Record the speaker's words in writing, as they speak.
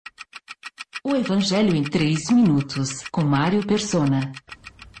O Evangelho em 3 minutos, com Mário Persona.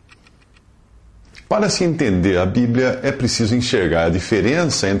 Para se entender a Bíblia, é preciso enxergar a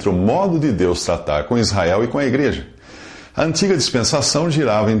diferença entre o modo de Deus tratar com Israel e com a Igreja. A antiga dispensação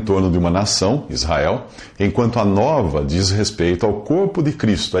girava em torno de uma nação, Israel, enquanto a nova diz respeito ao corpo de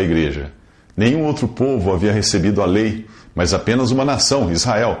Cristo, a Igreja. Nenhum outro povo havia recebido a lei, mas apenas uma nação,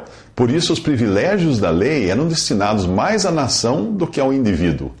 Israel. Por isso, os privilégios da lei eram destinados mais à nação do que ao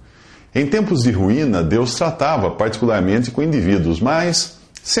indivíduo. Em tempos de ruína, Deus tratava particularmente com indivíduos, mas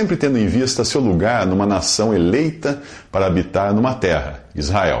sempre tendo em vista seu lugar numa nação eleita para habitar numa terra,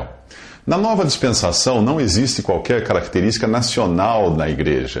 Israel. Na nova dispensação não existe qualquer característica nacional na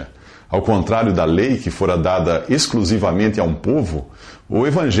igreja. Ao contrário da lei que fora dada exclusivamente a um povo, o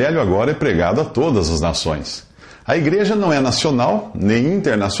evangelho agora é pregado a todas as nações. A igreja não é nacional, nem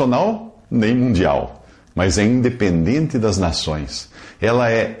internacional, nem mundial, mas é independente das nações.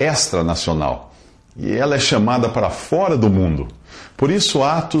 Ela é extranacional e ela é chamada para fora do mundo. Por isso,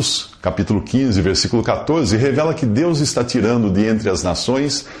 Atos, capítulo 15, versículo 14, revela que Deus está tirando de entre as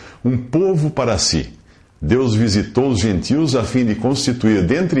nações um povo para si. Deus visitou os gentios a fim de constituir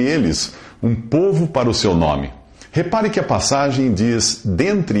dentre eles um povo para o seu nome. Repare que a passagem diz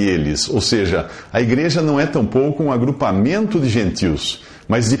dentre eles, ou seja, a igreja não é tampouco um agrupamento de gentios,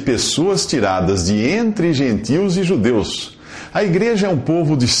 mas de pessoas tiradas de entre gentios e judeus. A igreja é um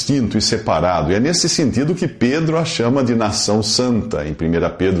povo distinto e separado, e é nesse sentido que Pedro a chama de nação santa, em 1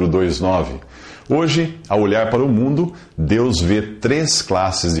 Pedro 2,9. Hoje, ao olhar para o mundo, Deus vê 3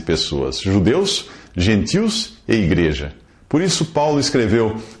 classes de pessoas: judeus, gentios e igreja. Por isso, Paulo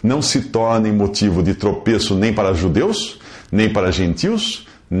escreveu: não se tornem motivo de tropeço nem para judeus, nem para gentios,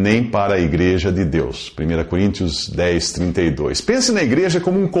 nem para a igreja de Deus. 1 Coríntios 10, 32. Pense na igreja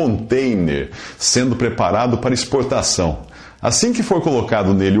como um container sendo preparado para exportação. Assim que for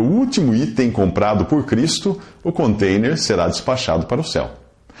colocado nele o último item comprado por Cristo, o container será despachado para o céu.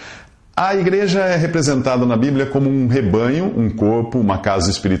 A igreja é representada na Bíblia como um rebanho, um corpo, uma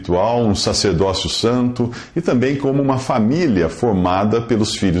casa espiritual, um sacerdócio santo e também como uma família formada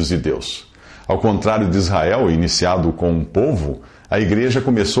pelos filhos de Deus. Ao contrário de Israel, iniciado com um povo, a igreja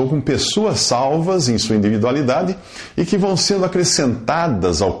começou com pessoas salvas em sua individualidade e que vão sendo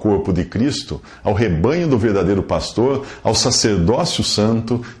acrescentadas ao corpo de Cristo, ao rebanho do verdadeiro pastor, ao sacerdócio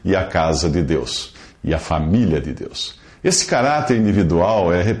santo e à casa de Deus, e à família de Deus. Esse caráter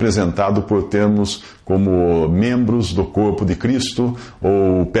individual é representado por termos como membros do corpo de Cristo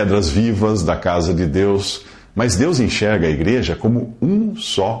ou pedras vivas da casa de Deus, mas Deus enxerga a igreja como um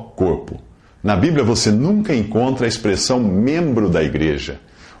só corpo. Na Bíblia você nunca encontra a expressão membro da igreja.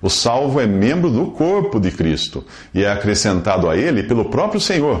 O salvo é membro do corpo de Cristo e é acrescentado a ele pelo próprio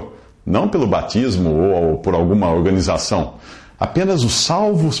Senhor, não pelo batismo ou por alguma organização. Apenas os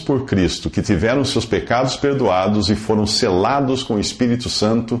salvos por Cristo, que tiveram seus pecados perdoados e foram selados com o Espírito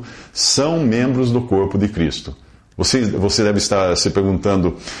Santo, são membros do corpo de Cristo. Você deve estar se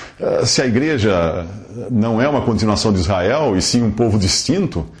perguntando, se a igreja não é uma continuação de Israel e sim um povo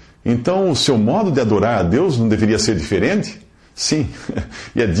distinto, então o seu modo de adorar a Deus não deveria ser diferente? Sim,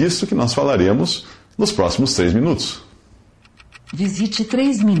 e é disso que nós falaremos nos próximos 3 minutos. Visite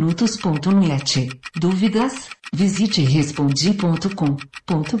 3minutos.net. Dúvidas? Visite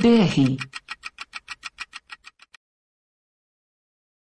respondi.com.br.